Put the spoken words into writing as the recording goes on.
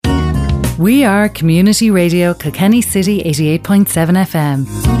We are Community Radio Kilkenny City 88.7 FM.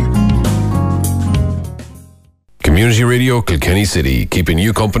 Community Radio Kilkenny City, keeping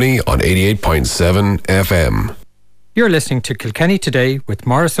you company on 88.7 FM. You're listening to Kilkenny Today with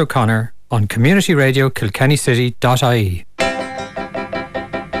Maurice O'Connor on Community Radio KilkennyCity.ie.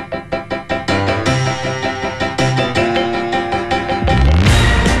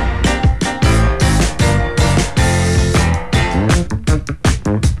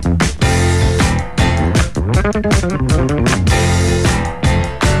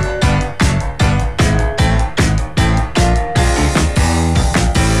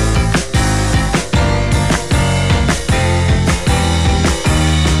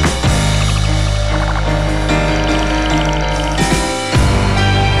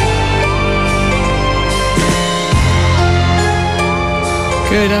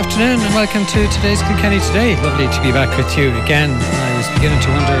 Good afternoon and welcome to today's Kilkenny Today. Lovely to be back with you again. I was beginning to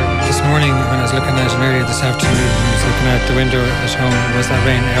wonder this morning when I was looking out, and earlier this afternoon I was looking out the window at home, was that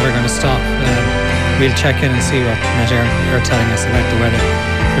rain ever going to stop? We'll check in and see what Met are telling us about the weather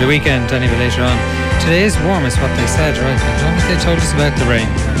for the weekend anyway later on. Today is warm is what they said, right? I don't think they told us about the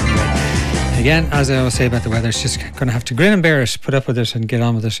rain. Again, as I always say about the weather, it's just going to have to grin and bear it, put up with it and get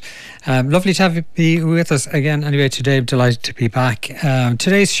on with it. Lovely to have you be with us again anyway today. I'm delighted to be back.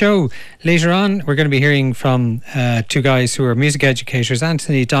 Today's show, later on, we're going to be hearing from two guys who are music educators,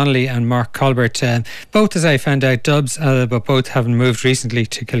 Anthony Donnelly and Mark Colbert. Both, as I found out, dubs, but both haven't moved recently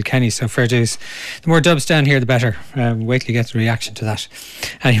to Kilkenny, so fair dues. The more dubs down here, the better. Wait till you get the reaction to that.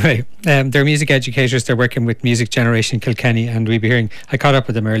 Anyway, they're music educators. They're working with Music Generation Kilkenny, and we'll be hearing, I caught up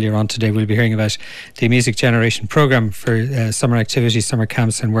with them earlier on today, we'll be hearing about the Music Generation programme for summer activities, summer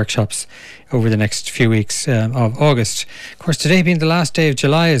camps and workshops over the next few weeks of August. Of course, today being the last day of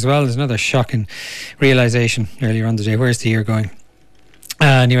July as well is another shocking realisation earlier on the day. Where's the year going?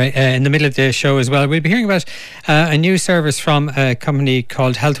 Anyway, in the middle of the show as well, we'll be hearing about a new service from a company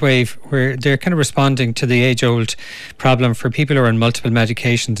called HealthWave, where they're kind of responding to the age-old problem for people who are on multiple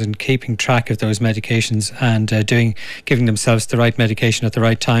medications and keeping track of those medications and giving themselves the right medication at the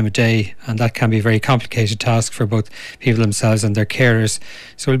right time of day. And that can be a very complicated task for both people themselves and their carers.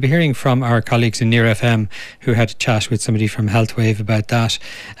 So we'll be hearing from our colleagues in Near FM who had a chat with somebody from HealthWave about that.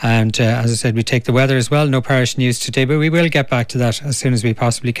 And as I said, we take the weather as well. No parish news today, but we will get back to that as soon as we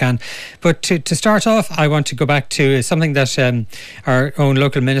possibly can. But to start off, I want to go back to something that our own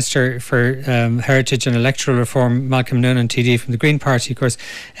local minister for Heritage and Electoral Reform, Malcolm Noonan, TD from the Green Party, of course,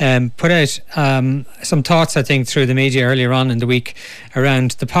 put out some thoughts, I think, through the media earlier on in the week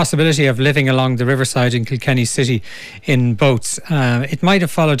around the possibility of living along the riverside in Kilkenny City in boats. It might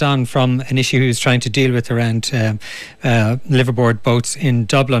have followed on from an issue he was trying to deal with around liverboard boats in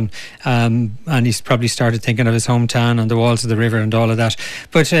Dublin, and he's probably started thinking of his hometown and the walls of the river and all of that.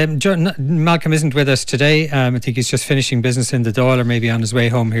 But Malcolm isn't with us today. I think he's just finishing business in the Dáil or maybe on his way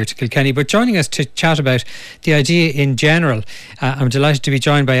home here to Kilkenny. But joining us to chat about the idea in general, I'm delighted to be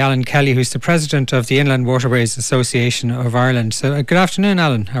joined by Alan Kelly, who's the president of the Inland Waterways Association of Ireland. So good afternoon,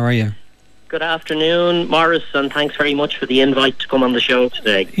 Alan. How are you? Good afternoon, Maurice, and thanks very much for the invite to come on the show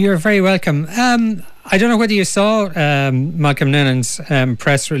today. You're very welcome. I don't know whether you saw Malcolm Noonan's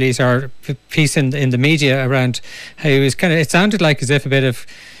press release or piece in the media around how he was it sounded like as if a bit of,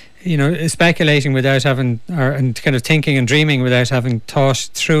 speculating without having, and kind of thinking and dreaming without having thought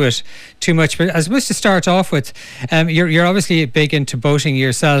through it too much. But I suppose to start off with, you're obviously big into boating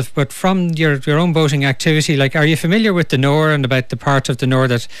yourself, but from your own boating activity, are you familiar with the Nore and about the part of the Nore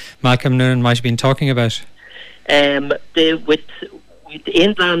that Malcolm Noonan might have been talking about? With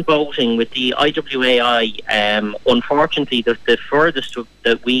inland boating, with the IWAI, unfortunately, the furthest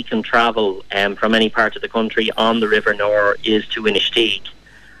that we can travel from any part of the country on the River Nore is to Inistioge.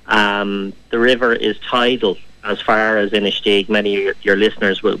 The river is tidal as far as Inistioge. Many of your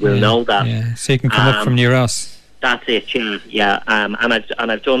listeners will know that. Yeah, so you can come up from near us. That's it, yeah.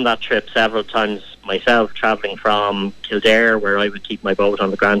 And I've done that trip several times myself, travelling from Kildare, where I would keep my boat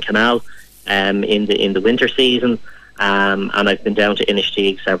on the Grand Canal in the winter season. And I've been down to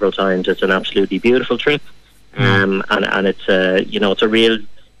Inistioge several times. It's an absolutely beautiful trip, and it's a real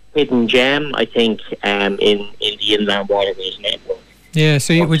hidden gem, I think, in the Inland Waterways network. Yeah.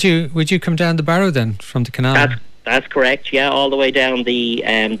 So would you come down the Barrow then from the canal? That's correct. Yeah, all the way down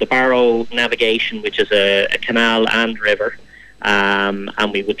the Barrow Navigation, which is a canal and river, and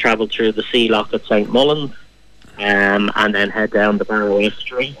we would travel through the sea lock at St Mullins, and then head down the Barrow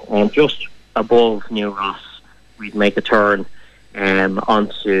Estuary, and just above New Ross we'd make a turn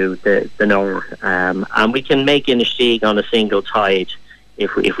onto the Nore, and we can make Inistioge on a single tide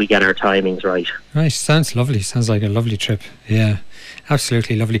if we get our timings right. Right, sounds lovely. Sounds like a lovely trip. Yeah.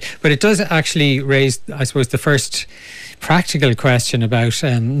 absolutely lovely. But it does actually raise, I suppose, the first practical question about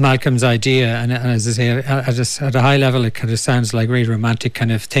Malcolm's idea, and as I say, at a high level, it kind of sounds like a really romantic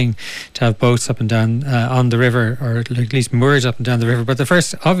kind of thing to have boats up and down on the river, or at least moored up and down the river. But the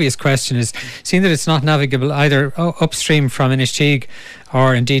first obvious question is, seeing that it's not navigable either upstream from Inistioge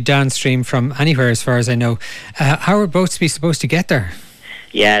or indeed downstream from anywhere, as far as I know, how are boats supposed to get there?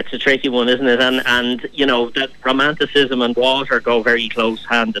 Yeah, it's a tricky one, isn't it? And you know, that romanticism and water go very close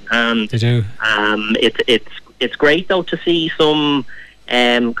hand in hand. They do. It's great though to see some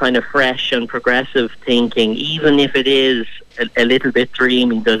kind of fresh and progressive thinking, even if it is a little bit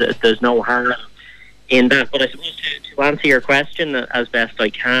dreamy. There's no harm in that. But I suppose to answer your question as best I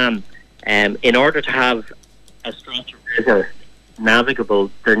can, in order to have a stretch of river navigable,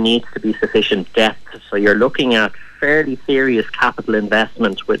 there needs to be sufficient depth. So you're looking at fairly serious capital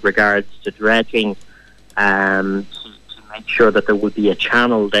investment with regards to dredging, to make sure that there would be a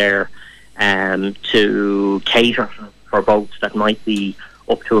channel there to cater for boats that might be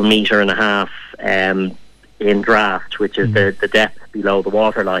up to 1.5 meters in draft, which is the depth below the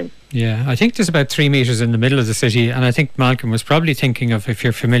waterline. Yeah, I think there's about 3 metres in the middle of the city, and I think Malcolm was probably thinking of, if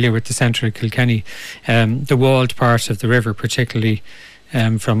you're familiar with the centre of Kilkenny, the walled part of the river, particularly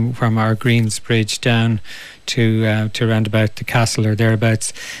from our Greens Bridge down to around about the castle or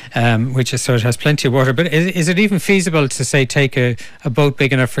thereabouts, which is, so it has plenty of water. But is it even feasible to, say, take a boat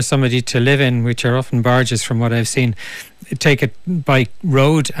big enough for somebody to live in, which are often barges from what I've seen, take it by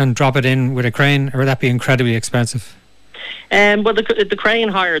road and drop it in with a crane, or would that be incredibly expensive? Well, the crane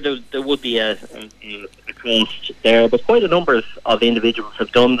hire, there would be a cost there, but quite a number of individuals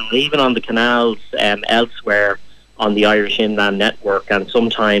have done them, even on the canals elsewhere on the Irish Inland Network, and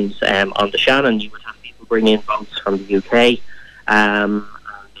sometimes on the Shannon you would have people bring in boats from the UK, and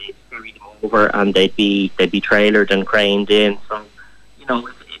they'd ferry them over, and they'd be trailered and craned in. So, you know,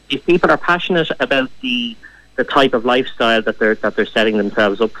 if people are passionate about the type of lifestyle that they're setting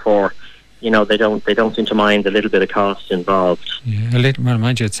themselves up for, you know, they don't seem to mind a little bit of cost involved. Yeah, a little. Well,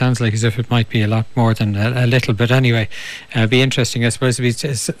 mind you, it sounds like as if it might be a lot more than a little. But anyway, it'd be interesting. I suppose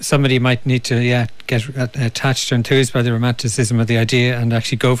somebody might need to get attached or enthused by the romanticism of the idea and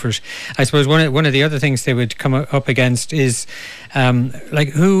actually go for it. I suppose one of the other things they would come up against is like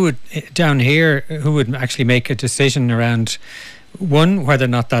who would down here who would actually make a decision around, one, whether or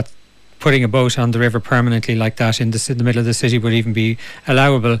not that putting a boat on the river permanently like that in the middle of the city would even be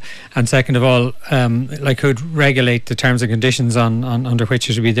allowable, and second of all, like who'd regulate the terms and conditions on under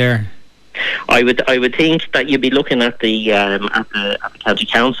which it would be there? I would think that you'd be looking at the county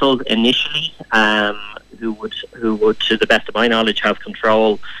council initially, who would, to the best of my knowledge, have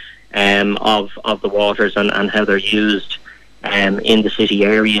control of the waters and how they're used in the city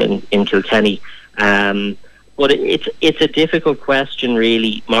area in Kilkenny. But it's a difficult question,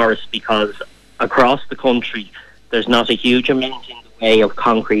 really, Maurice, because across the country there's not a huge amount in the way of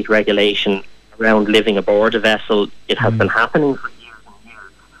concrete regulation around living aboard a vessel. It has been happening for years and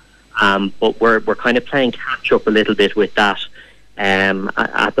years, but we're kind of playing catch up a little bit with that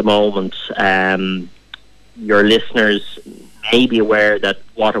at the moment. Your listeners may be aware that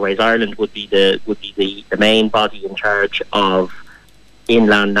Waterways Ireland would be the main body in charge of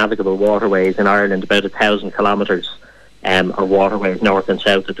inland navigable waterways in Ireland, about 1,000 kilometres of waterways north and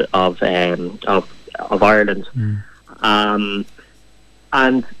south of Ireland.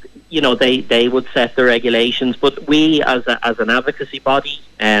 And you know, they would set the regulations, but we as an advocacy body,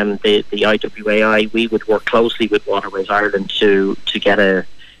 the IWAI, we would work closely with Waterways Ireland to get a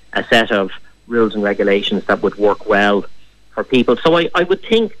set of rules and regulations that would work well for people. So I would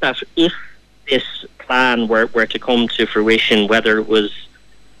think that if this plan were to come to fruition, whether it was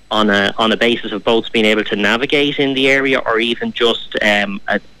on a basis of boats being able to navigate in the area, or even just a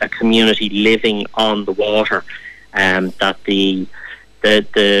community living on the water, that the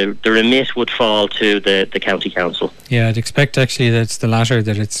remit would fall to the county council. Yeah, I'd expect actually that it's the latter,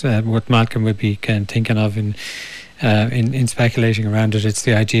 that it's what Malcolm would be kind of thinking of in speculating around it. It's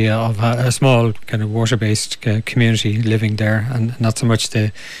the idea of a small kind of water-based community living there, and not so much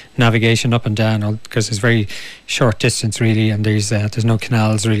the navigation up and down, because there's very short distance really, and there's no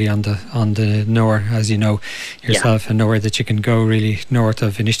canals really on the Nore, as you know yourself, and nowhere that you can go really north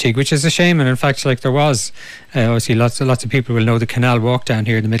of Inistioge, which is a shame. And in fact, like, there was obviously lots of people will know the canal walk down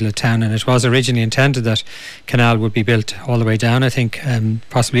here in the middle of town, and it was originally intended that canal would be built all the way down, I think,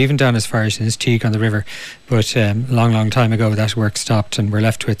 possibly even down as far as Inistioge on the river, but long time ago that work stopped, and we're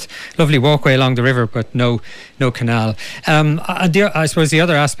left with lovely walkway along the river, but no canal. I suppose the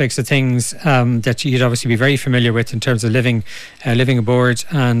other aspects of things that you'd obviously be very familiar with in terms of living aboard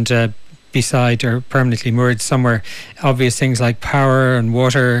and beside or permanently moored somewhere, obvious things like power and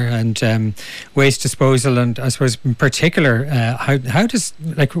water and waste disposal, and I suppose in particular, how does,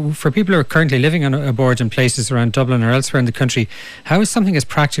 like, for people who are currently living on aboard in places around Dublin or elsewhere in the country, how is something as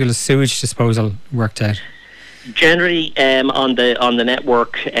practical as sewage disposal worked out? Generally, on the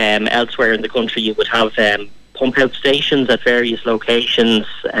network elsewhere in the country, you would have pump out stations at various locations,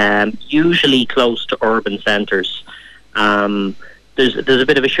 usually close to urban centres. There's a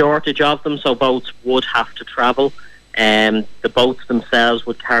bit of a shortage of them, so boats would have to travel. The boats themselves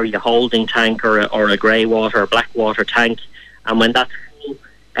would carry a holding tank or a grey water or black water tank, and when that's full,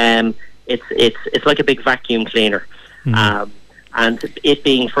 it's like a big vacuum cleaner. And it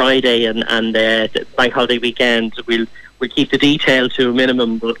being Friday and the bank holiday weekend, we'll keep the detail to a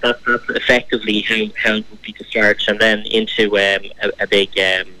minimum, but that's effectively how it would be discharged, and then into a big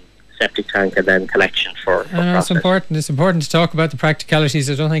septic tank and then collection for it's important. It's important to talk about the practicalities.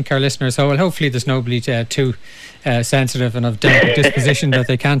 I don't think our listeners, hopefully there's nobody too sensitive and of delicate disposition that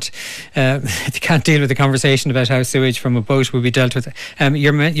they can't deal with the conversation about how sewage from a boat will be dealt with.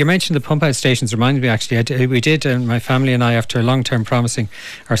 You mentioned the pump out stations. Reminded me, actually, we did, my family and I, after a long term promising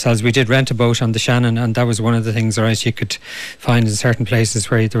ourselves, we did rent a boat on the Shannon, and that was one of the things, right, you could find in certain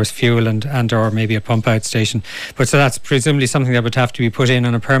places where there was fuel and or maybe a pump out station. But so that's presumably something that would have to be put in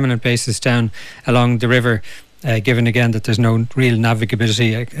on a permanent basis down along the river. Given again that there's no real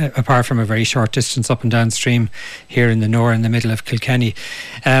navigability apart from a very short distance up and downstream here in the Nore, in the middle of Kilkenny,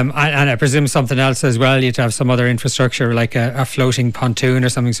 and I presume something else as well. You'd have some other infrastructure like a floating pontoon or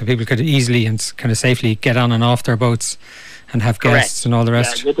something, so people could easily and kind of safely get on and off their boats and have guests. Correct. And all the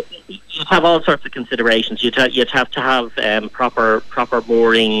rest. Yeah, you'd have all sorts of considerations. You'd have to have proper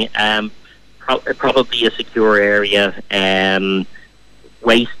mooring, probably a secure area.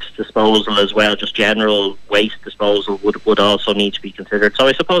 Waste disposal as well, just general waste disposal would also need to be considered. So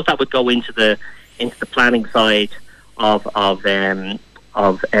I suppose that would go into the planning side of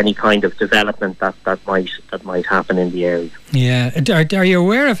any kind of development that might happen in the area. Yeah, are you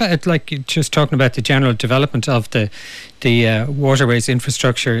aware of it? Like, just talking about the general development of the waterways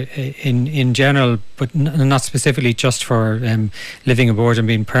infrastructure in general, but not specifically just for living aboard and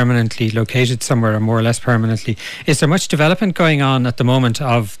being permanently located somewhere, or more or less permanently. Is there much development going on at the moment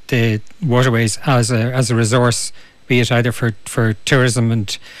of the waterways as a resource, be it either for tourism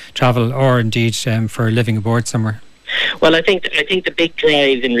and travel or indeed for living aboard somewhere? Well, I think the big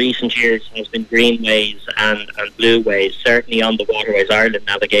drive in recent years has been greenways and blueways, certainly on the Waterways Ireland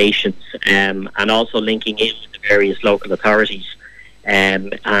navigations, and also linking in with the various local authorities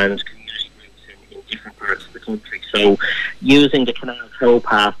and community groups in different parts of the country. So using the canal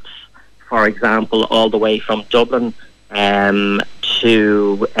towpaths, for example, all the way from Dublin to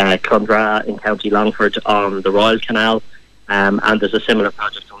Clondra in County Longford on the Royal Canal, and there's a similar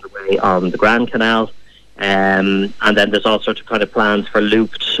project underway on the Grand Canal. And then there's all sorts of kind of plans for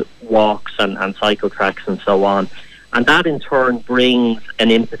looped walks and cycle tracks and so on. And that in turn brings an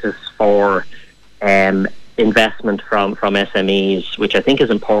impetus for investment from SMEs, which I think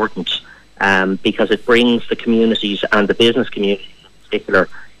is important because it brings the communities and the business communities in particular,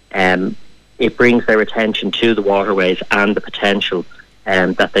 it brings their attention to the waterways and the potential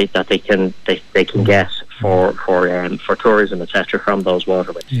that they can get for tourism, etc., from those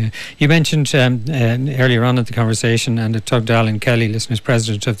waterways. Yeah. You mentioned earlier on in the conversation, and it took Alan Kelly, listeners,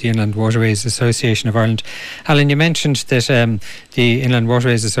 President of the Inland Waterways Association of Ireland. Alan, you mentioned that the Inland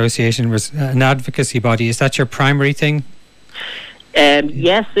Waterways Association was an advocacy body. Is that your primary thing?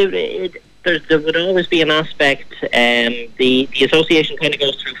 Yes, there would always be an aspect. The association kind of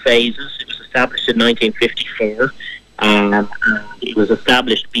goes through phases. It was established in 1954. And it was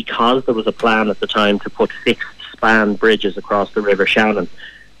established because there was a plan at the time to put fixed span bridges across the River Shannon.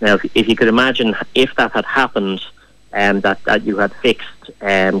 Now, if you could imagine, if that had happened, that you had fixed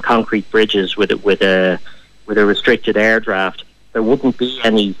concrete bridges with a restricted air draft, there wouldn't be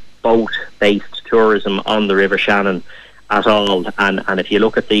any boat-based tourism on the River Shannon at all. And if you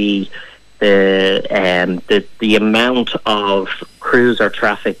look at the amount of cruiser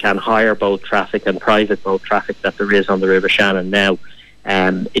traffic and hire boat traffic and private boat traffic that there is on the River Shannon now,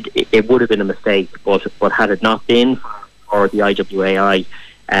 it would have been a mistake, but had it not been for the IWAI,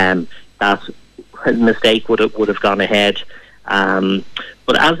 that mistake would have gone ahead.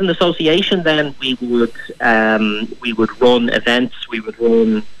 But as an association, then we would run events, we would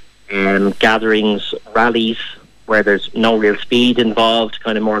run gatherings, rallies, where there's no real speed involved,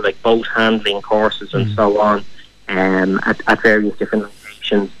 kind of more like boat handling courses and so on, at various different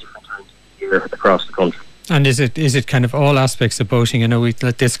locations, different times of the year across the country. And is it kind of all aspects of boating? I know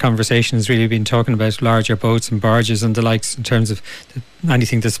this conversation has really been talking about larger boats and barges and the likes in terms of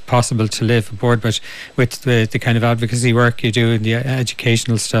anything that's possible to live aboard, but with the kind of advocacy work you do and the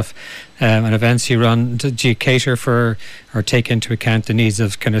educational stuff and events you run, do you cater for or take into account the needs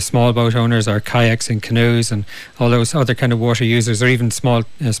of kind of small boat owners or kayaks and canoes and all those other kind of water users, or even small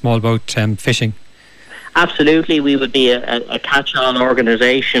boat fishing? Absolutely, we would be a catch-all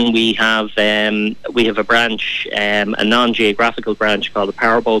organisation. We have a branch, a non-geographical branch called the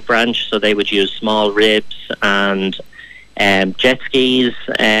Powerboat branch. So they would use small ribs and jet skis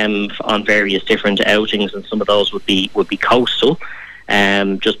on various different outings, and some of those would be coastal,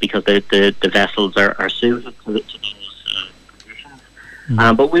 just because the vessels are suited to those conditions.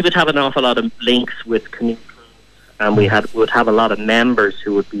 But we would have an awful lot of links with canoe. And we would have a lot of members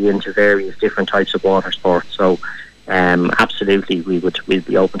who would be into various different types of water sports. So, absolutely, we'd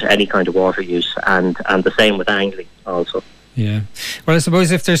be open to any kind of water use, and the same with angling also. Yeah. Well, I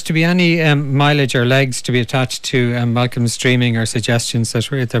suppose if there's to be any mileage or legs to be attached to Malcolm's streaming or suggestions that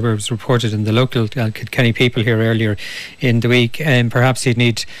were reported in the local Kilkenny People here earlier in the week, perhaps you'd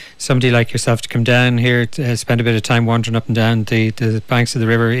need somebody like yourself to come down here to spend a bit of time wandering up and down the banks of the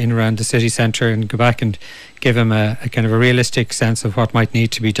river in around the city centre, and go back and give him a kind of a realistic sense of what might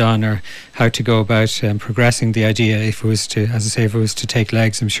need to be done, or how to go about progressing the idea. If it was to take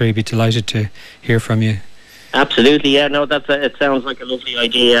legs, I'm sure he'd be delighted to hear from you. Absolutely, yeah. No, it sounds like a lovely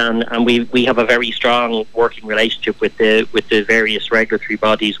idea, and we have a very strong working relationship with the various regulatory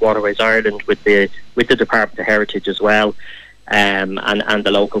bodies, Waterways Ireland, with the Department of Heritage as well, and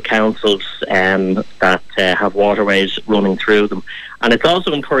the local councils that have waterways running through them. And it's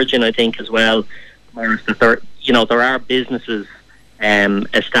also encouraging, I think, as well, Maurice, that there are businesses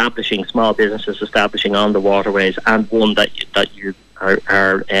small businesses establishing on the waterways, and one that you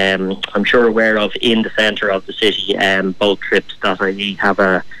are I'm sure aware of in the centre of the city. Boattrips.ie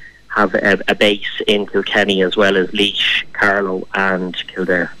have a base in Kilkenny, as well as Laois, Carlow and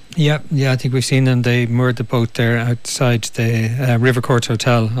Kildare. Yeah, I think we've seen them. They moored the boat there outside the River Court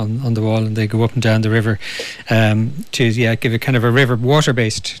Hotel on the wall, and they go up and down the river to give a kind of a river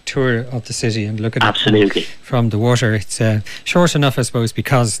water-based tour of the city and look at Absolutely. It from the water. It's short enough, I suppose,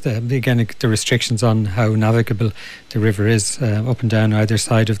 because the restrictions on how navigable the river is up and down either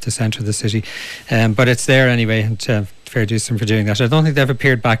side of the centre of the city, but it's there anyway, and fair dues to them for doing that. I don't think they've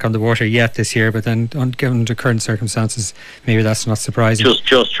appeared back on the water yet this year, but then given the current circumstances, maybe that's not surprising. Just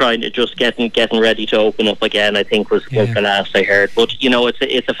getting ready to open up again, I think was the last I heard. But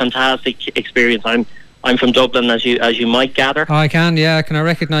it's a fantastic experience. I'm from Dublin, as you might gather. Oh, I can I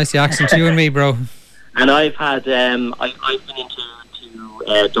recognise the accent. You and me, bro. And I've had I've been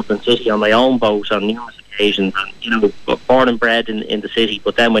into Dublin City on my own boat on numerous occasions, and born and bred in the city,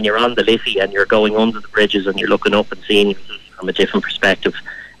 but then when you're on the Liffey and you're going under the bridges and you're looking up and seeing from a different perspective,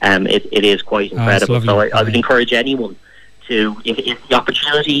 it is quite incredible. So I would encourage anyone to, if the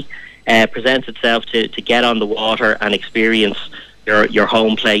opportunity presents itself, to get on the water and experience your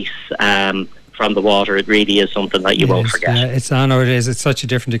home place from the water. It really is something that you won't forget. It's such a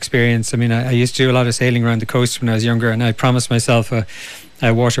different experience. I mean, I used to do a lot of sailing around the coast when I was younger, and I promised myself a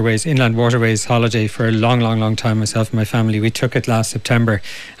inland waterways holiday for a long time, myself and my family. We took it last September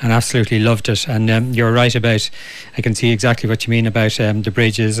and absolutely loved it. And you're right about, I can see exactly what you mean about the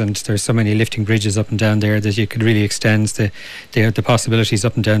bridges, and there's so many lifting bridges up and down there that you could really extend the possibilities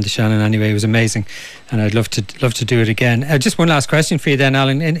up and down the Shannon. Anyway, it was amazing, and I'd love to do it again. Just one last question for you then,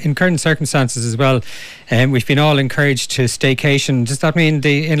 Alan. In current circumstances as well, we've been all encouraged to staycation. Does that mean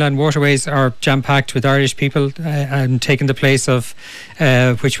the inland waterways are jam-packed with Irish people and taking the place of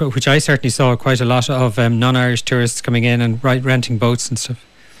which I certainly saw quite a lot of non-Irish tourists coming in and renting boats and stuff?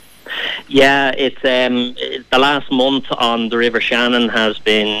 Yeah, it's the last month on the River Shannon has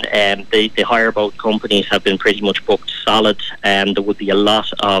been the hire boat companies have been pretty much booked solid, and there would be a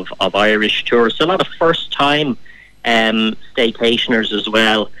lot of Irish tourists, a lot of first-time staycationers as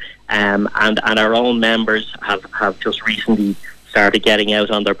well, and our own members have just recently started getting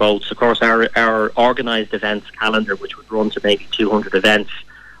out on their boats. Of course, our organised events calendar, which would run to maybe 200 events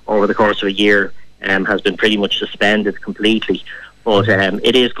over the course of a year, has been pretty much suspended completely. But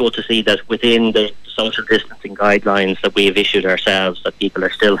it is good to see that within the social distancing guidelines that we have issued ourselves, that people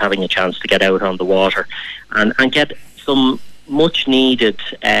are still having a chance to get out on the water and get some much needed,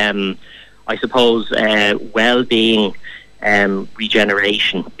 I suppose, well-being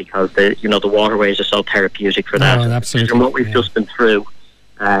regeneration, because the waterways are so therapeutic for that. Absolutely. From what we've just been through,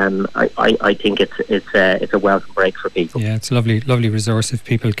 I think it's a welcome break for people. Yeah, it's a lovely resource if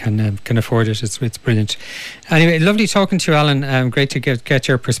people can afford it. It's brilliant. Anyway, lovely talking to you, Alan. Great to get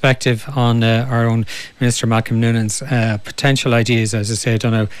your perspective on our own Minister Malcolm Noonan's potential ideas. As I say, I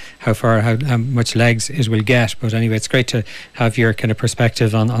don't know how much legs it will get, but anyway, it's great to have your kind of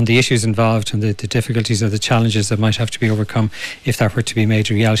perspective on the issues involved and the difficulties or the challenges that might have to be overcome if that were to be made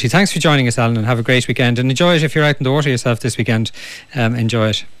a reality. Thanks for joining us, Alan, and have a great weekend, and enjoy it if you're out in the water yourself this weekend. Enjoy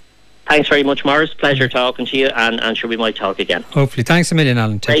it. Thanks very much, Maurice. Pleasure talking to you, and sure we might talk again. Hopefully. Thanks a million,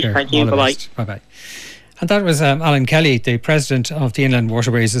 Alan. Take care. Thank you. Bye-bye. Bye-bye. And that was Alan Kelly, the President of the Inland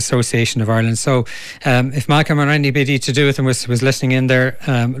Waterways Association of Ireland. So if Malcolm or anybody to do with him was listening in there,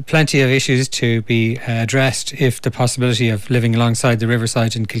 plenty of issues to be addressed if the possibility of living alongside the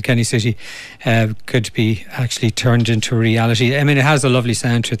riverside in Kilkenny City could be actually turned into a reality. I mean, it has a lovely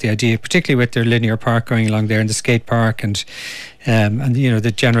sound to it, the idea, particularly with their linear park going along there and the skate park and you know,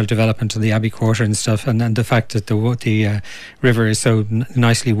 the general development of the Abbey Quarter and stuff, and the fact that the river is so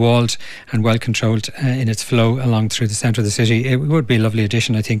nicely walled and well controlled in its flow along through the centre of the city. It would be a lovely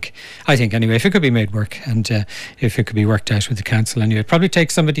addition, I think anyway, if it could be made work, and if it could be worked out with the council. Anyway, it'd probably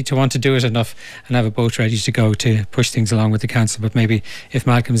take somebody to want to do it enough and have a boat ready to go to push things along with the council, but maybe if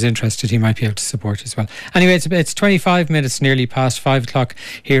Malcolm's interested, he might be able to support as well. Anyway, it's 25 minutes nearly past 5 o'clock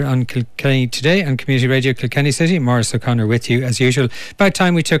here on Kilkenny Today on Community Radio Kilkenny City. Maurice O'Connor with you as usual. About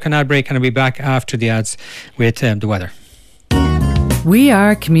time we took an ad break, and I'll be back after the ads with the weather. We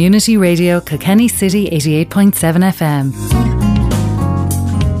are Community Radio Kilkenny City 88.7 FM.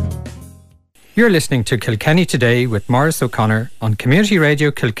 You're listening to Kilkenny Today with Maurice O'Connor on Community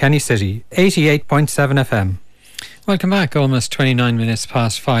Radio Kilkenny City 88.7 FM. Welcome back. Almost 29 minutes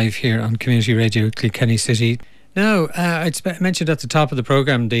past 5 here on Community Radio Kilkenny City. Now, I mentioned at the top of the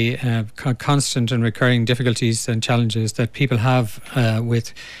programme the constant and recurring difficulties and challenges that people have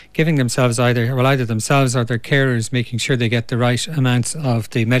with giving themselves either themselves or their carers, making sure they get the right amounts of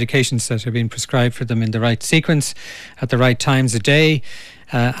the medications that are being prescribed for them in the right sequence at the right times a day.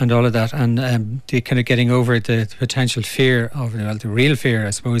 And all of that, and the kind of getting over the potential fear of, the real fear,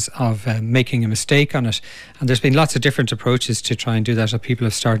 I suppose, of making a mistake on it. And there's been lots of different approaches to try and do that. People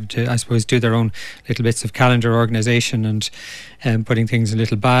have started to, I suppose, do their own little bits of calendar organisation and putting things in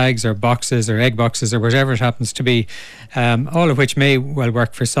little bags or boxes or egg boxes or whatever it happens to be, all of which may well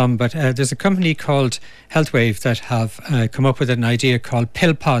work for some. But there's a company called Healthwave that have come up with an idea called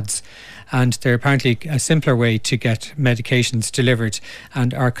pill pods. And they're apparently a simpler way to get medications delivered.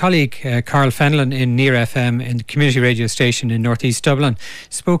 And our colleague Carl Fenlon in Near FM in the community radio station in North East Dublin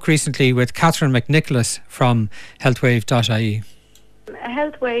spoke recently with Catherine McNicholas from healthwave.ie.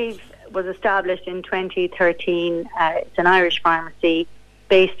 Healthwave was established in 2013. It's an Irish pharmacy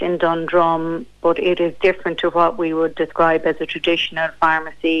based in Dundrum, but it is different to what we would describe as a traditional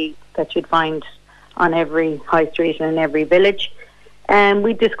pharmacy that you'd find on every high street and in every village.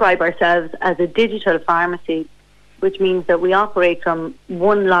 We describe ourselves as a digital pharmacy, which means that we operate from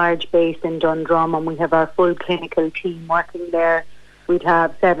one large base in Dundrum, and we have our full clinical team working there. We'd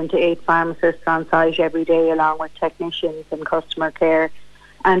have 7 to 8 pharmacists on site every day, along with technicians and customer care,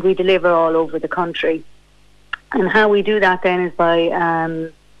 and we deliver all over the country. And how we do that then is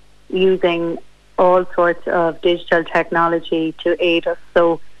by using all sorts of digital technology to aid us.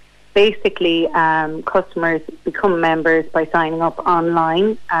 So basically, customers become members by signing up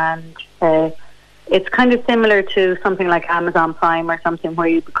online, and it's kind of similar to something like Amazon Prime or something, where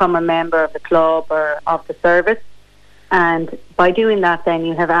you become a member of the club or of the service. And by doing that, then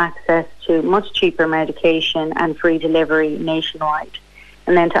you have access to much cheaper medication and free delivery nationwide.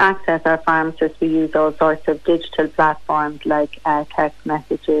 And then to access our pharmacists, we use all sorts of digital platforms like text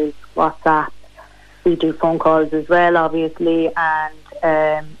messages, WhatsApp. We do phone calls as well, obviously,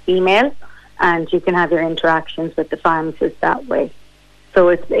 and email, and you can have your interactions with the pharmacist that way. So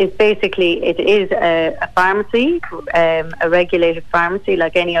it's basically, it is a pharmacy, a regulated pharmacy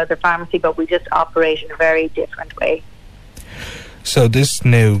like any other pharmacy, but we just operate in a very different way. So this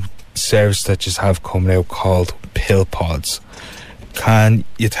new service that you have coming out called Pill Pods, can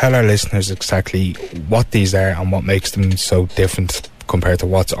you tell our listeners exactly what these are and what makes them so different compared to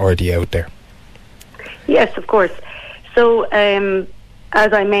what's already out there? Yes, of course. So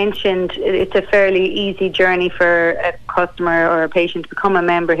as I mentioned, it's a fairly easy journey for a customer or a patient to become a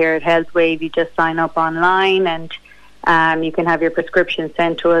member here at Healthwave. You just sign up online, and you can have your prescription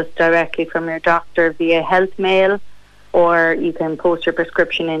sent to us directly from your doctor via health mail, or you can post your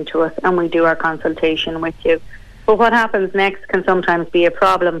prescription into us and we do our consultation with you. But what happens next can sometimes be a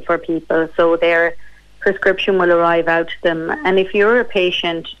problem for people. So their prescription will arrive out to them, and if you're a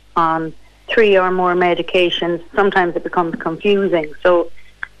patient on 3 or more medications, sometimes it becomes confusing. So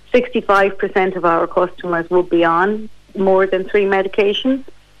 65% of our customers will be on more than 3 medications.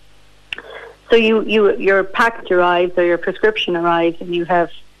 So your package arrives or your prescription arrives and you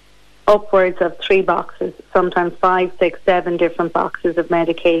have upwards of 3 boxes, sometimes 5, 6, 7 different boxes of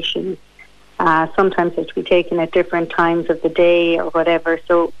medication. Sometimes it to be taken at different times of the day or whatever.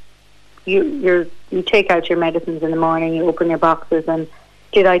 So you take out your medicines in the morning, you open your boxes, and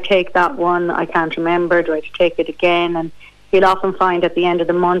did I take that one? I can't remember. Do I have to take it again? And you'll often find at the end of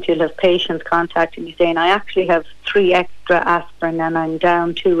the month you'll have patients contacting you saying, I actually have 3 extra aspirin and I'm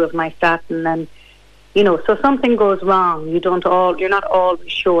down 2 of my statin, and so something goes wrong. You're not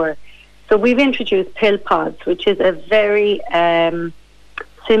always sure. So we've introduced pill pods, which is a very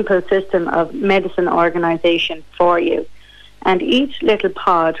simple system of medicine organisation for you. And each little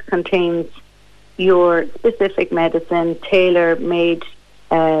pod contains your specific medicine, tailor-made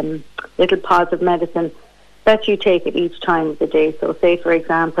little pods of medicine that you take at each time of the day. So say, for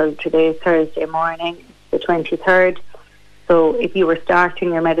example, today is Thursday morning, the 23rd. So if you were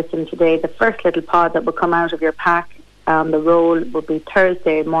starting your medicine today, the first little pod that will come out of your pack on the roll would be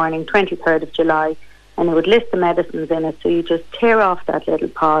Thursday morning, 23rd of July, and it would list the medicines in it. So you just tear off that little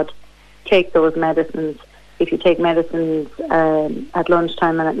pod, take those medicines. If you take medicines at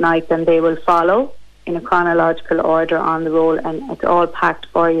lunchtime and at night, then they will follow in a chronological order on the roll, and it's all packed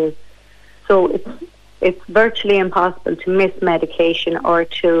for you. So it's virtually impossible to miss medication or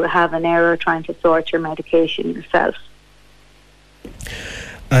to have an error trying to sort your medication yourself.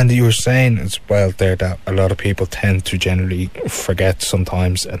 And you were saying as well there that a lot of people tend to generally forget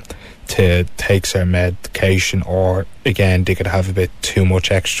sometimes to take their medication, or again they could have a bit too much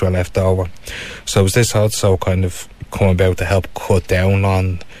extra left over. So is this also kind of come about to help cut down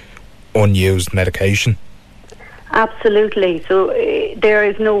on unused medication? Absolutely. So there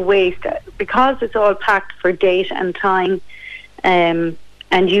is no waste because it's all packed for date and time, and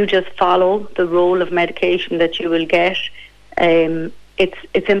you just follow the roll of medication that you will get.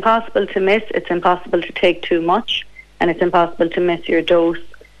 It's impossible to miss. It's impossible to take too much, and it's impossible to miss your dose.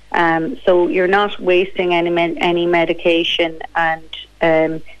 So you're not wasting any medication,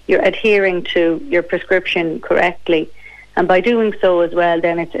 and you're adhering to your prescription correctly. And by doing so as well,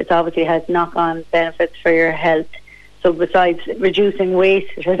 then it obviously has knock-on benefits for your health. So besides reducing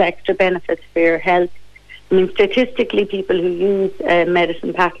waste, it has extra benefits for your health. I mean, statistically, people who use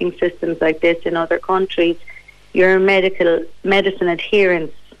medicine packing systems like this in other countries, your medicine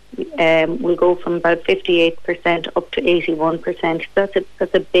adherence will go from about 58% up to 81%.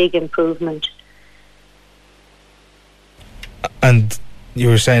 That's a big improvement. And you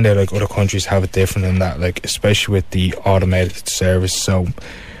were saying that like other countries have it different than that, like especially with the automated service. So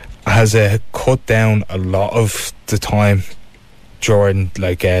has it cut down a lot of the time during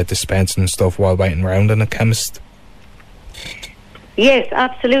like dispensing and stuff while waiting around in a chemist? Yes,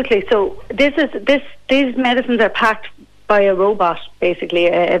 absolutely. So these medicines are packed by a robot, basically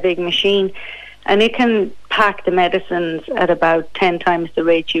a big machine, and it can pack the medicines at about 10 times the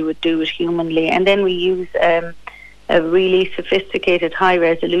rate you would do it humanly. And then we use a really sophisticated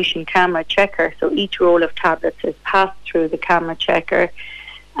high-resolution camera checker. So each roll of tablets is passed through the camera checker,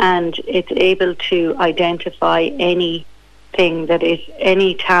 and it's able to identify anything that is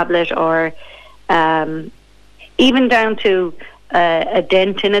any tablet, or even down to a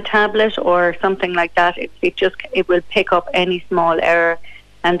dent in a tablet or something like that. It will pick up any small error,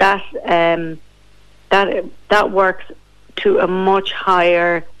 and that works to a much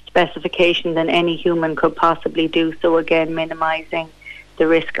higher specification than any human could possibly do. So again, minimising the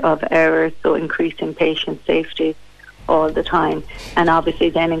risk of errors, so increasing patient safety all the time, and obviously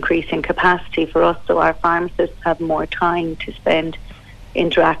then increasing capacity for us, so our pharmacists have more time to spend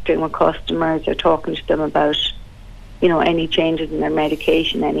interacting with customers or talking to them about any changes in their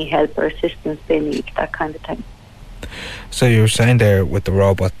medication, any help or assistance they need, that kind of thing. So you were saying there with the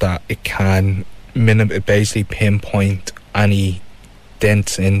robot that it can basically pinpoint any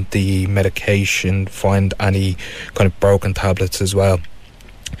dents in the medication, find any kind of broken tablets as well.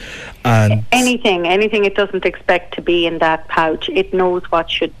 And anything it doesn't expect to be in that pouch, it knows what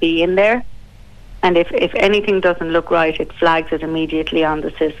should be in there, and if anything doesn't look right, it flags it immediately on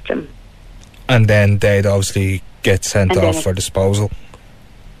the system. And then they'd obviously get sent off for disposal.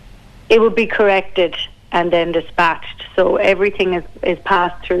 It would be corrected and then dispatched. So everything is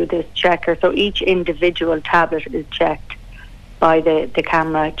passed through this checker. So each individual tablet is checked by the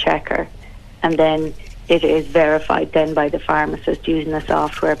camera checker, and then it is verified then by the pharmacist using a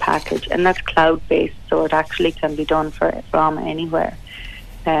software package, and that's cloud-based, so it actually can be done from anywhere.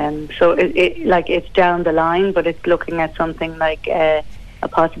 So it's down the line, but it's looking at something like a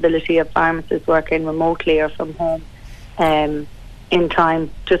possibility of pharmacists working remotely or from home, in time.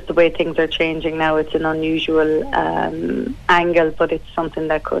 Just the way things are changing now, it's an unusual angle, but it's something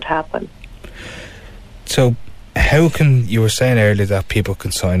that could happen. So how can, you were saying earlier that people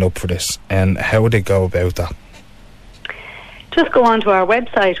can sign up for this, and how would they go about that? Just go onto our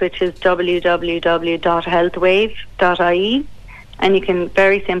website, which is www.healthwave.ie, and you can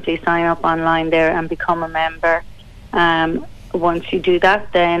very simply sign up online there and become a member. Once you do that,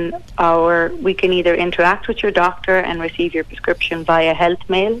 then we can either interact with your doctor and receive your prescription via health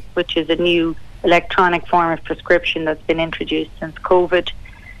mail, which is a new electronic form of prescription that's been introduced since COVID.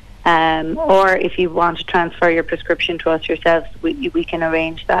 Or if you want to transfer your prescription to us yourselves, we can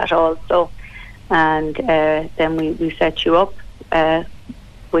arrange that also. And then we set you up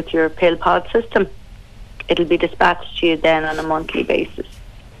with your pill pod system. It'll be dispatched to you then on a monthly basis.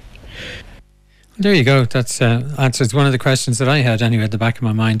 There you go. That's answers one of the questions that I had anyway at the back of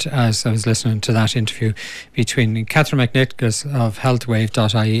my mind as I was listening to that interview between Catherine McNicholas of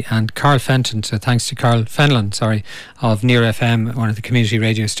healthwave.ie and Carl Fenton. So thanks to Carl Fenlon, of Near FM, one of the community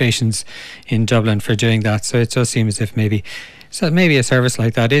radio stations in Dublin, for doing that. So it does seem as if maybe a service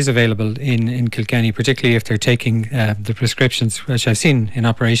like that is available in Kilkenny, particularly if they're taking the prescriptions, which I've seen in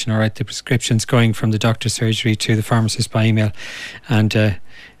operation, all right, the prescriptions going from the doctor's surgery to the pharmacist by email, and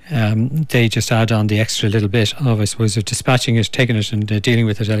they just add on the extra little bit of, I suppose, of dispatching it, taking it and dealing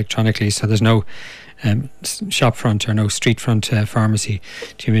with it electronically, so there's no shop front or no street front pharmacy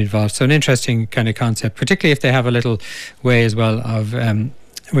to be involved. So an interesting kind of concept, particularly if they have a little way as well of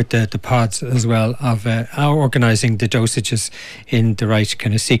with the pods as well, of organising the dosages in the right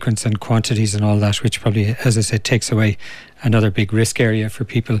kind of sequence and quantities and all that, which probably, as I said, takes away another big risk area for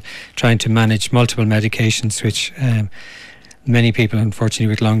people trying to manage multiple medications, which many people, unfortunately,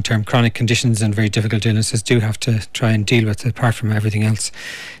 with long-term chronic conditions and very difficult illnesses do have to try and deal with, apart from everything else.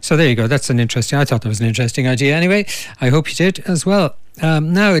 So there you go. I thought that was an interesting idea anyway. I hope you did as well.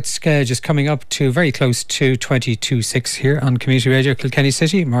 Now it's just coming up to very close to 22:06 here on Community Radio Kilkenny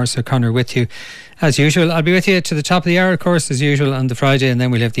City. Maurice O'Connor with you as usual. I'll be with you to the top of the hour, of course, as usual, on the Friday, and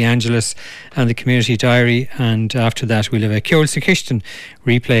then we'll have the Angelus and the Community Diary, and after that we'll have a Ceol sa Chistin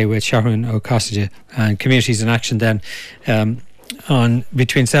replay with Sharon O'Cossida, and Communities in Action then on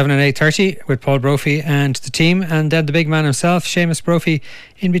between 7 and 8:30 with Paul Brophy and the team, and then the big man himself, Seamus Brophy,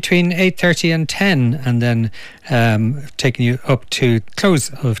 in between 8:30 and 10, and then taking you up to close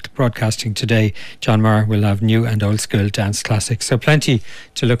of broadcasting today. John Maher will have new and old school dance classics, so plenty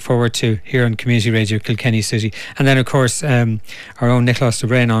to look forward to here on Community Radio Kilkenny City. And then of course our own Nicholas de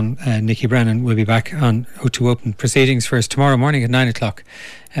Brennan, Nicky Brennan, will be back on O2 Open proceedings for us tomorrow morning at 9 o'clock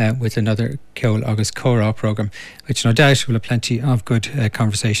with another Ceol Agus Córa programme, which no doubt will have plenty of good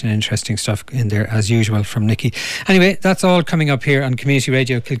conversation and interesting stuff in there as usual from Nicky. Anyway, that's all coming up here on Community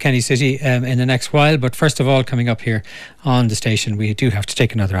Radio Kilkenny City in the next while, but first of all, coming up here on the station, we do have to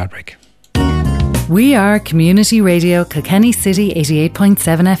take another ad break. We are Community Radio Kilkenny City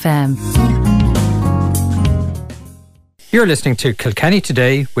 88.7 FM. You're listening to Kilkenny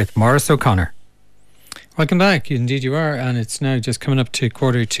Today with Maurice O'Connor. Welcome back. Indeed you are, and it's now just coming up to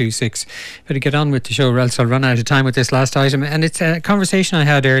 5:45. Better get on with the show or else I'll run out of time with this last item. And it's a conversation I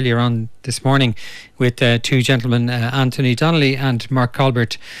had earlier on this morning with two gentlemen, Anthony Donnelly and Mark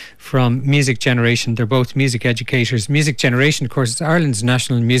Colbert from Music Generation. They're both music educators. Music Generation, of course, is Ireland's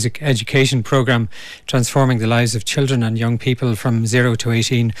national music education programme, transforming the lives of children and young people from 0 to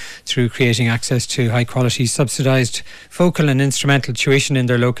 18 through creating access to high quality subsidised vocal and instrumental tuition in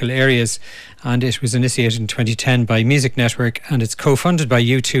their local areas. And it was initiated in 2010 by Music Network, and it's co-funded by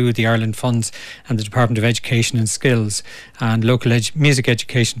U2, the Ireland Funds, and the Department of Education and Skills, and local music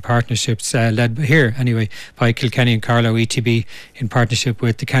education partnerships led here anyway by Kilkenny and Carlow ETB in partnership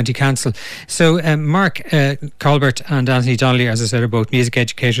with the County Council. So Mark Colbert and Anthony Donnelly, as I said, are both music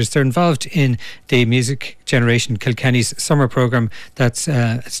educators. They're involved in the Music Generation Kilkenny's summer programme that's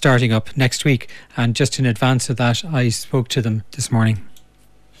starting up next week, and just in advance of that I spoke to them this morning.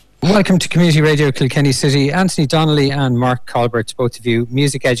 Welcome to Community Radio Kilkenny City. Anthony Donnelly and Mark Colbert, both of you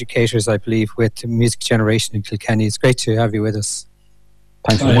music educators, I believe, with Music Generation in Kilkenny. It's great to have you with us.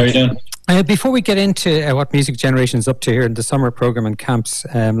 Thanks very much. How are you doing? Before we get into what Music Generation is up to here in the summer programme and camps,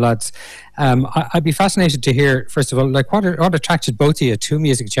 lads, I'd be fascinated to hear, first of all, like what attracted both of you to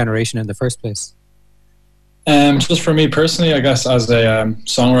Music Generation in the first place? Just for me personally, I guess, as a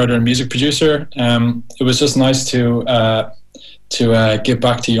songwriter and music producer, it was just nice to give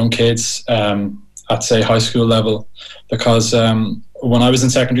back to young kids at, say, high school level, because when I was in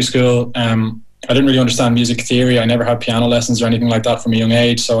secondary school, I didn't really understand music theory. I never had piano lessons or anything like that from a young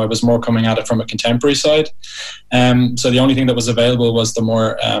age, so I was more coming at it from a contemporary side. So the only thing that was available was the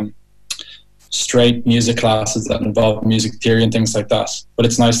more straight music classes that involve music theory and things like that. But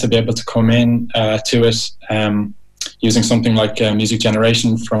it's nice to be able to come in to it using something like music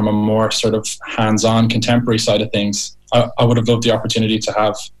generation from a more sort of hands-on contemporary side of things. I would have loved the opportunity to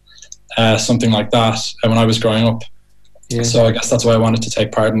have something like that when I was growing up. Yeah. So I guess that's why I wanted to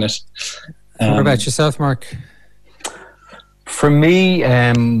take part in it. What about yourself, Mark? For me,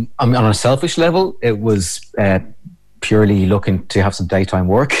 on a selfish level, it was purely looking to have some daytime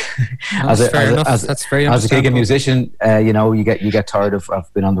work. As a gigging musician, you get tired of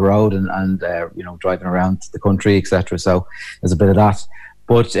being on the road and driving around the country, etc. So there's a bit of that.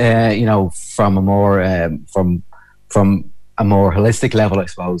 But from a more holistic level, I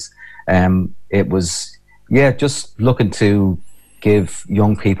suppose, it was just looking to give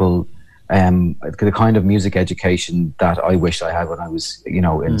young people the kind of music education that I wish I had when I was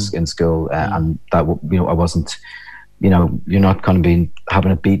in school, and that I wasn't. You're not kind of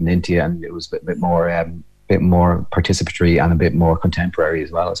having it beaten into you, and it was a bit more participatory and a bit more contemporary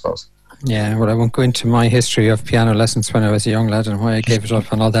as well, I suppose. Yeah, well, I won't go into my history of piano lessons when I was a young lad and why I gave it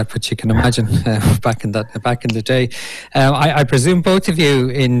up and all that, but you can imagine back in the day. I presume both of you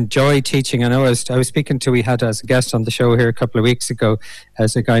enjoy teaching. I know we had as a guest on the show here a couple of weeks ago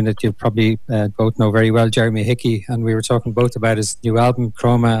as a guy that you probably both know very well, Jeremy Hickey, and we were talking both about his new album,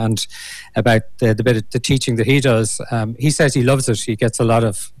 Chroma, and about the bit of the teaching that he does. He says he loves it. He gets a lot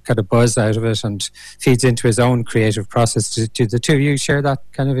of kind of buzz out of it and feeds into his own creative process. Do the two of you share that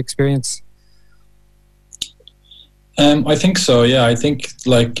kind of experience? I think so, yeah. I think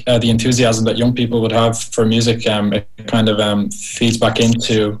the enthusiasm that young people would have for music, it kind of feeds back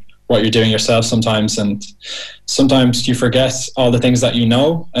into what you're doing yourself sometimes, and sometimes you forget all the things that you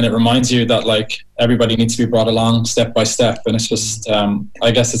know, and it reminds you that everybody needs to be brought along step by step, and it's just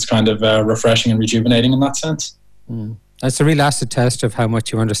I guess it's kind of refreshing and rejuvenating in that sense. That's a real acid test of how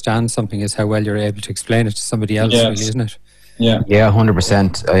much you understand something, is how well you're able to explain it to somebody else, really, isn't it? Yeah,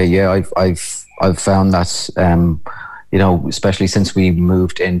 100%. I've found that especially since we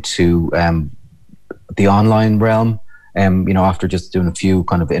moved into the online realm, after just doing a few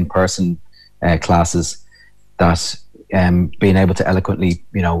kind of in-person classes, that being able to eloquently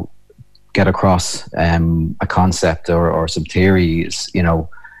get across a concept or some theory is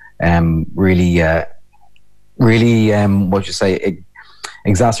really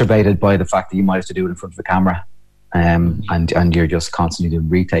exacerbated by the fact that you might have to do it in front of the camera. And you're just constantly doing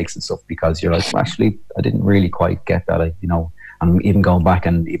retakes and stuff because you're like, well, actually, I didn't really quite get that. I'm even going back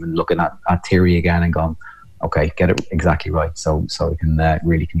and even looking at theory again and going, okay, get it exactly right, so we can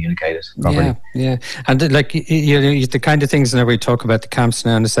really communicate it properly. Yeah. And the kind of things, and we talk about the camps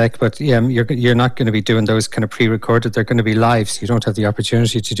now in a sec, but you're not going to be doing those kind of pre-recorded. They're going to be live, so you don't have the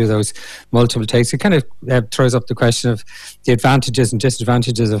opportunity to do those multiple takes. It kind of throws up the question of the advantages and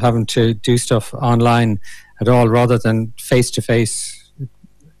disadvantages of having to do stuff online at all rather than face to face.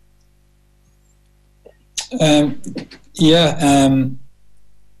 I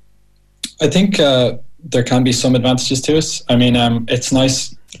think there can be some advantages to it. I mean, it's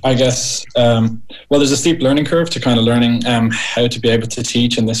nice, I guess. There's a steep learning curve to kind of learning how to be able to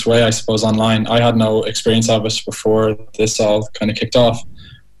teach in this way, I suppose, online. I had no experience of it before this all kind of kicked off.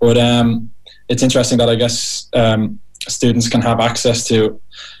 But it's interesting that I guess students can have access to,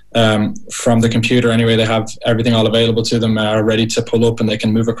 from the computer anyway, they have everything all available to them, ready to pull up, and they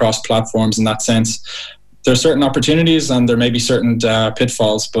can move across platforms in that sense. There are certain opportunities and there may be certain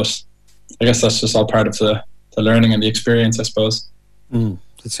pitfalls, but I guess that's just all part of the learning and the experience, I suppose.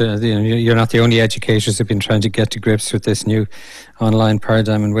 You're not the only educators who've been trying to get to grips with this new online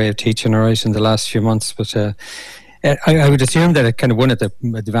paradigm and way of teaching, all right, in the last few months. But I would assume that kind of one of the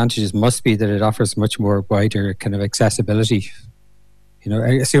advantages must be that it offers much more wider kind of accessibility.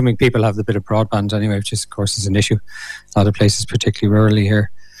 Assuming people have the bit of broadband anyway, which is, of course, is an issue. A lot of places, particularly rurally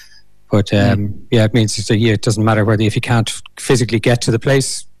here. But it means it doesn't matter if you can't physically get to the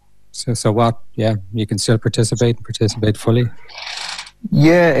place. So what? Yeah, you can still participate fully.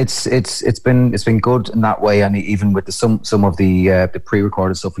 Yeah, it's been good in that way, and even with some of the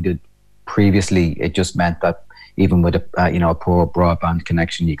pre-recorded stuff we did previously, it just meant that even with a poor broadband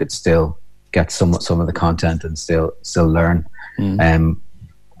connection, you could still get some of the content and still learn.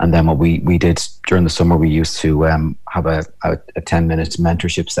 And then what we did during the summer, we used to have a 10-minute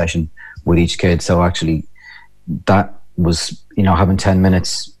mentorship session with each kid. So actually, that was having 10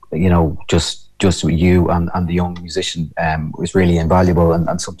 minutes, just with you and the young musician was really invaluable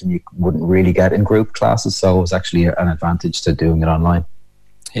and something you wouldn't really get in group classes. So it was actually an advantage to doing it online.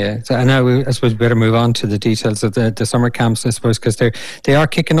 Yeah, so now I suppose we better move on to the details of the summer camps, I suppose, because they are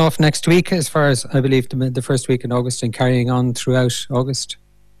kicking off next week, as far as I believe, the first week in August and carrying on throughout August.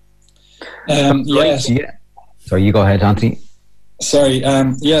 Yes. Yeah. Sorry, you go ahead, Anthony. Sorry.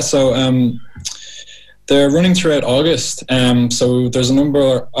 So they're running throughout August. So there's a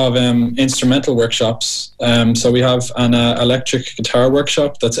number of instrumental workshops. So we have an electric guitar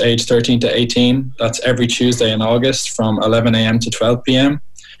workshop that's age 13 to 18. That's every Tuesday in August from 11 a.m. to 12 p.m.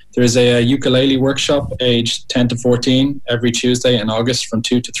 There's a ukulele workshop age 10 to 14 every Tuesday in August from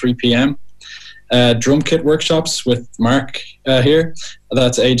 2 to 3 p.m. Drum kit workshops with Mark here.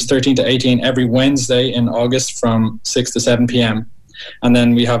 That's age 13 to 18 every Wednesday in August from 6 to 7 p.m. And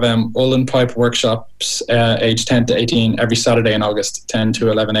then we have Olin pipe workshops age 10 to 18 every Saturday in August, 10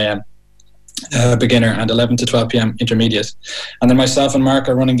 to 11 a.m. Beginner, and 11 to 12 p.m. intermediate. And then myself and Mark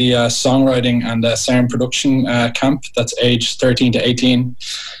are running the songwriting and sound production camp. That's age 13 to 18.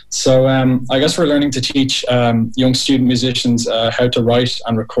 So I guess we're learning to teach young student musicians how to write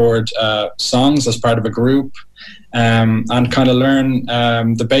and record songs as part of a group, and kind of learn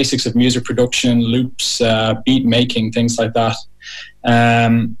the basics of music production, loops, beat making, things like that.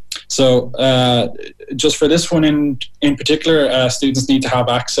 So just for this one in particular, students need to have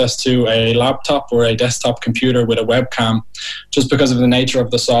access to a laptop or a desktop computer with a webcam, just because of the nature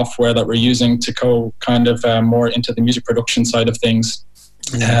of the software that we're using to go kind of more into the music production side of things.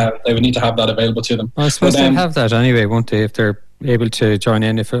 They would need to have that available to them. Well, I suppose they'll have that anyway, won't they, if they're able to join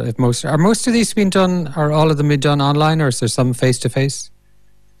in? If most of these being done, are all of them being done online, or is there some face-to-face?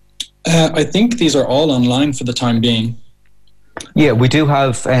 I think these are all online for the time being. Yeah, we do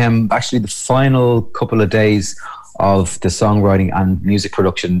have actually the final couple of days of the songwriting and music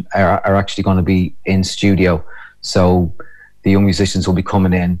production are actually going to be in studio. So the young musicians will be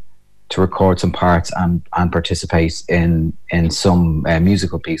coming in to record some parts and participate in some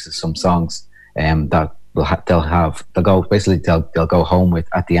musical pieces, some songs that they'll go home with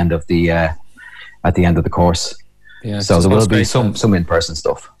at the end of the course. Yeah, so there will be some in-person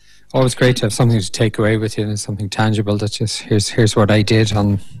stuff. Always great to have something to take away with you, and something tangible that just here's what I did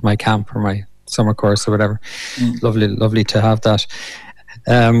on my camp or my summer course or whatever. Lovely to have that.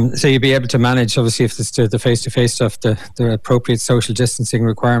 So you'll be able to manage, obviously, if it's the face-to-face stuff, the appropriate social distancing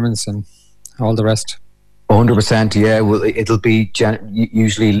requirements and all the rest. 100%, yeah. Well, it'll be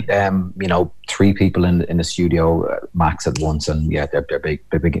usually 3 people in the studio max at once, and yeah, they're big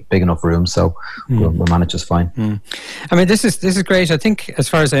enough rooms, so we'll manage just fine. I mean, this is great. I think, as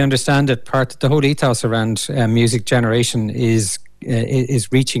far as I understand it, the whole ethos around music generation is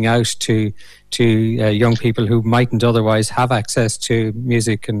reaching out to young people who mightn't otherwise have access to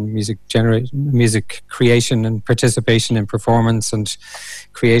music and music creation and participation in performance and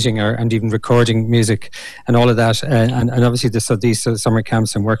creating and even recording music and all of that. And obviously these summer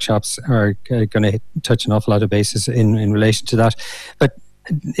camps and workshops are going to touch an awful lot of bases in relation to that. But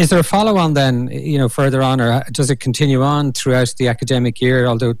is there a follow-on then, further on, or does it continue on throughout the academic year?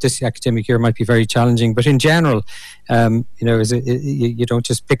 Although this academic year might be very challenging, but in general, is it you don't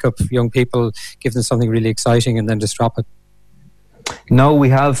just pick up young people, give them something really exciting, and then just drop it? No, we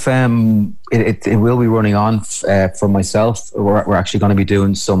have. It will be running on for myself. We're actually going to be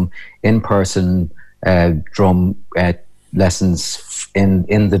doing some in-person drum lessons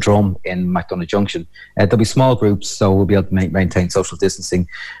in the drum in McDonagh Junction. There'll be small groups, so we'll be able to maintain social distancing,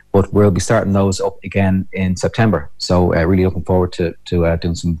 but we'll be starting those up again in September. So really looking forward to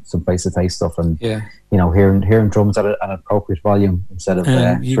doing some face-to-face stuff and hearing drums at an appropriate volume instead of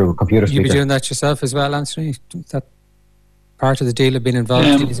through a computer speaker. You'll be doing that yourself as well, Anthony? That part of the deal of being involved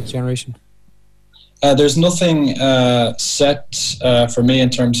in music generation? There's nothing set for me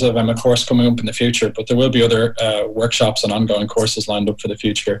in terms of a course coming up in the future, but there will be other workshops and ongoing courses lined up for the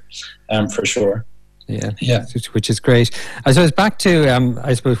future, for sure. Yeah, which is great. I suppose back to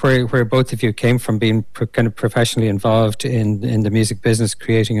I suppose where both of you came from, being kind of professionally involved in the music business,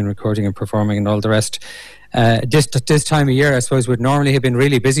 creating and recording and performing and all the rest. This time of year, I suppose, would normally have been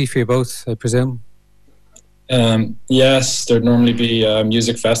really busy for you both, I presume. Yes, there'd normally be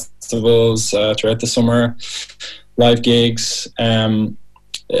music festivals throughout the summer, live gigs. I'm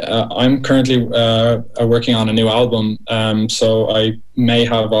currently working on a new album, so I may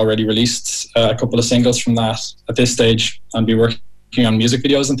have already released a couple of singles from that at this stage and be working on music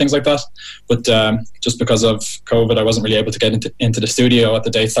videos and things like that. But just because of COVID, I wasn't really able to get into the studio at the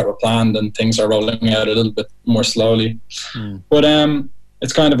dates that were planned, and things are rolling out a little bit more slowly. But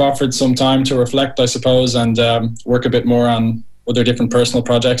it's kind of offered some time to reflect, I suppose, and work a bit more on other different personal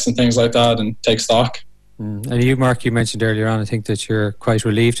projects and things like that, and take stock. And you, Mark, you mentioned earlier on, I think that you're quite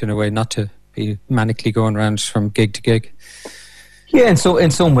relieved in a way not to be manically going around from gig to gig. Yeah, and so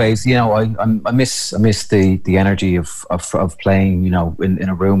in some ways, you know, I miss the energy of playing, you know, in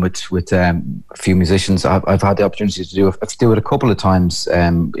a room with a few musicians. I've had the opportunity to do it a couple of times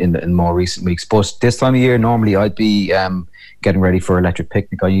in more recent weeks. But this time of year, normally I'd be getting ready for Electric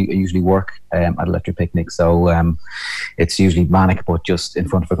Picnic. I usually work at Electric Picnic, so it's usually manic, but just in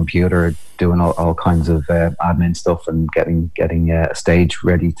front of a computer, doing all kinds of admin stuff and getting a stage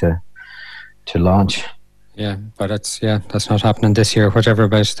ready to launch. Yeah, but that's not happening this year. Whatever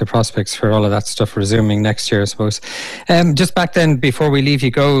about the prospects for all of that stuff resuming next year, I suppose. Just back then, before we leave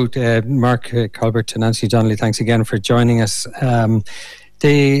you go, Mark Colbert and Anthony Donnelly, thanks again for joining us.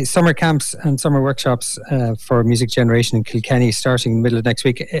 The summer camps and summer workshops for Music Generation in Kilkenny starting in the middle of next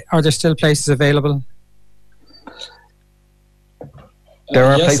week. Are there still places available? There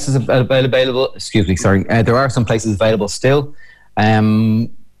are yes. places available. Excuse me, sorry. There are some places available still.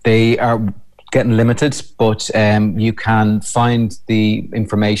 They are getting limited, but you can find the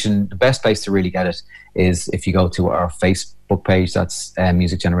information. The best place to really get it is if you go to our Facebook page. That's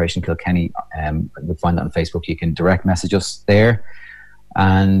Music Generation Kilkenny. You'll find that on Facebook. You can direct message us there,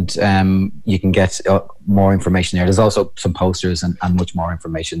 and you can get more information there. There's also some posters and much more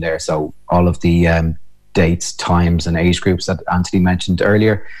information there. So all of the dates, times and age groups that Anthony mentioned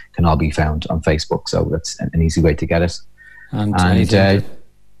earlier can all be found on Facebook. So that's an easy way to get it. And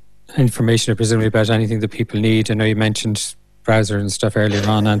information, presumably, about anything that people need. I know you mentioned browser and stuff earlier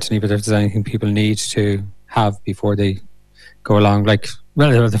on, Anthony, but if there's anything people need to have before they go along, like,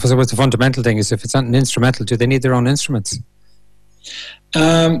 well, the fundamental thing is, if it's not an instrumental, do they need their own instruments?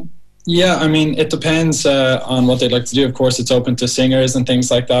 Yeah, I mean, it depends on what they'd like to do. Of course, it's open to singers and things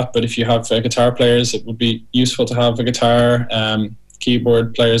like that, but if you have guitar players, it would be useful to have a guitar.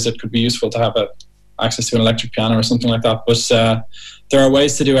 Keyboard players, it could be useful to have access to an electric piano or something like that. But there are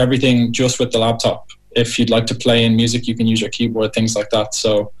ways to do everything just with the laptop. If you'd like to play in music, you can use your keyboard, things like that.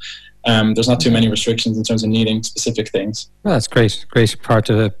 So there's not too many restrictions in terms of needing specific things. Well, that's great. Great part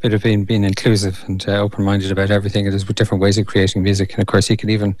of a bit of being inclusive and open-minded about everything. It is with different ways of creating music. And of course, you can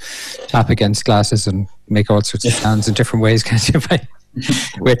even tap against glasses and make all sorts of sounds in different ways, can't you?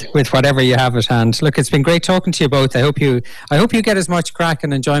 with whatever you have at hand. Look, it's been great talking to you both. I hope you get as much crack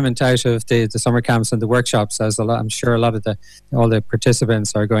and enjoyment out of the summer camps and the workshops as I'm sure a lot of all the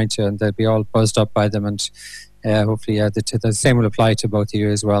participants are going to, and they'll be all buzzed up by them. And hopefully the same will apply to both of you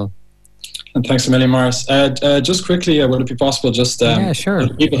as well. And thanks a million, Maurice. Just quickly, would it be possible just sure.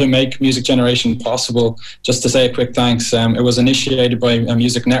 the people who make Music Generation possible, just to say a quick thanks. It was initiated by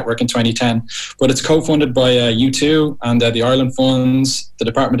Music Network in 2010, but it's co-funded by U2 and the Ireland Funds, the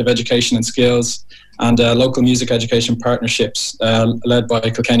Department of Education and Skills, and local music education partnerships led by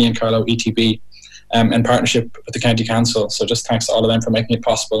Kilkenny and Carlow ETB in partnership with the County Council. So just thanks to all of them for making it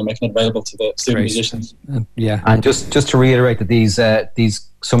possible and making it available to the student musicians. And just to reiterate that these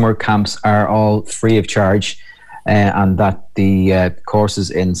summer camps are all free of charge, and that the courses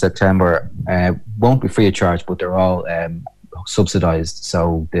in September won't be free of charge, but they're all subsidised.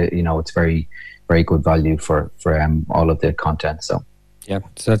 So it's very, very good value for all of the content. So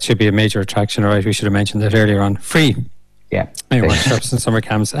that should be a major attraction. All right, we should have mentioned that earlier on. Free. Yeah. Workshops and summer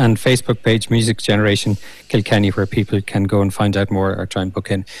camps, and Facebook page Music Generation Kilkenny, where people can go and find out more or try and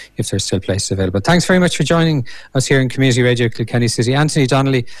book in if there's still places available. Thanks very much for joining us here in Community Radio Kilkenny City. Anthony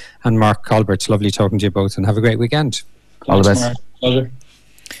Donnelly and Mark Colbert, it's lovely talking to you both, and have a great weekend. All the best. Pleasure.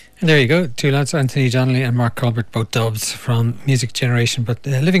 And there you go, two lads, Anthony Donnelly and Mark Colbert, both dubs from Music Generation, but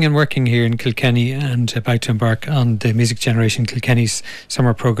living and working here in Kilkenny and about to embark on the Music Generation Kilkenny's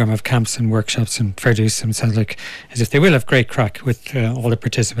summer programme of camps and workshops. And fair dues, it sounds like as if they will have great crack with all the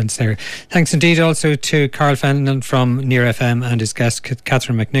participants there. Thanks indeed also to Carl Fenlon from Near FM and his guest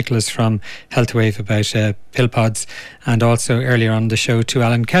Catherine McNicholas from Healthwave about pill pods, and also earlier on the show to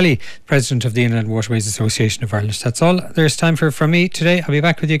Alan Kelly, President of the Inland Waterways Association of Ireland. That's all there's time for from me today. I'll be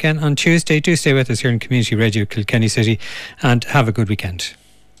back with you again on Tuesday. Do stay with us here in Community Radio Kilkenny City, and have a good weekend.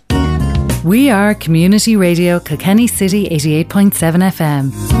 We are Community Radio Kilkenny City 88.7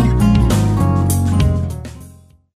 FM.